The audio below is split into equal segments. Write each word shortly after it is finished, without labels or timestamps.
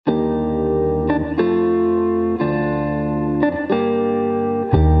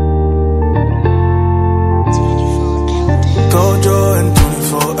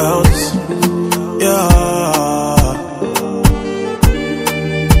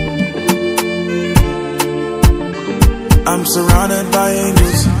I'm surrounded by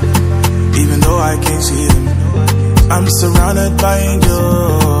angels, even though I can't see them. I'm surrounded by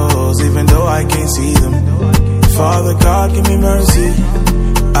angels, even though I can't see them. Father God, give me mercy.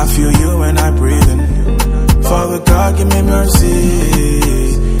 I feel you when I breathe in. Father God, give me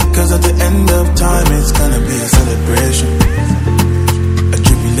mercy. Cause at the end of time it's gonna be a celebration, a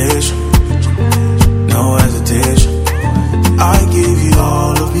tribulation, no hesitation. I give you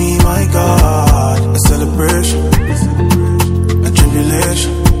all of me, my God. A celebration, a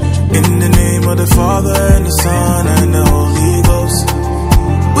tribulation. In the name of the Father and the Son and the Holy Ghost.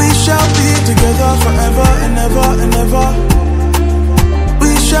 We shall be together forever and ever and ever.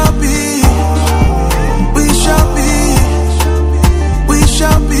 We shall be, we shall be, we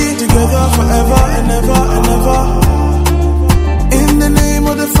shall be together forever and ever and ever. In the name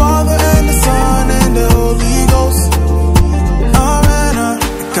of the Father and the Son and the Holy Ghost. Amen.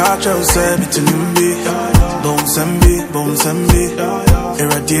 Kojo said me to Nimbi, Bon Sembi,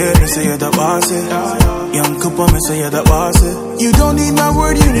 Irradiate me say that was it. Young couple me say that was it. You don't need my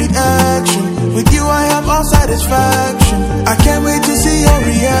word, you need action. With you I have all satisfaction. I can't wait to see your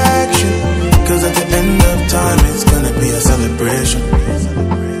reaction. Cause at the end of time it's gonna be a celebration,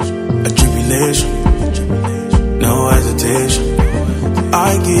 a tribulation, no hesitation.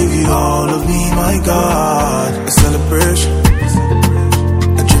 I give you all of me, my God. A celebration,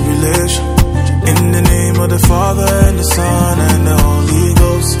 a tribulation. In the name of the Father and the Son and the Holy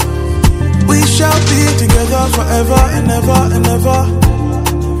Ghost. We shall be together forever and ever and ever.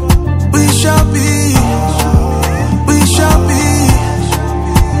 We shall be, we shall be,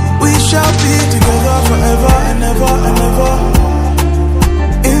 we shall be together forever and ever and ever.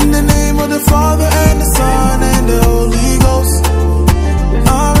 In the name of the Father and the Son and the Holy Ghost.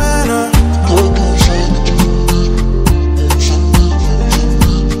 Amen.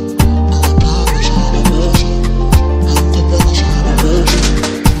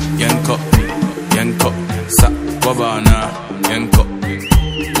 Yanko, sa, waba na, yanko,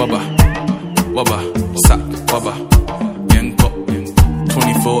 waba.